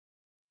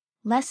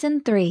Lesson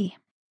 3.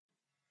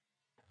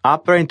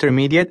 Upper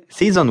Intermediate,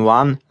 Season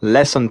 1,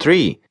 Lesson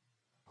 3.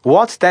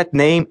 What's that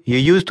name you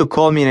used to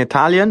call me in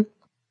Italian?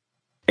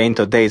 In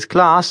today's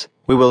class,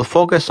 we will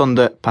focus on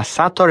the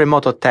passato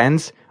remoto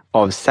tense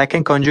of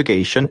second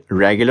conjugation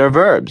regular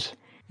verbs.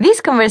 This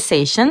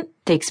conversation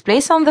takes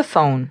place on the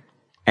phone.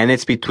 And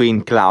it's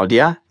between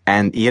Claudia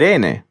and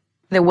Irene.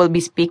 They will be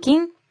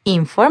speaking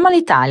informal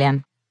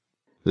Italian.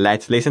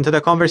 Let's listen to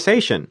the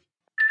conversation.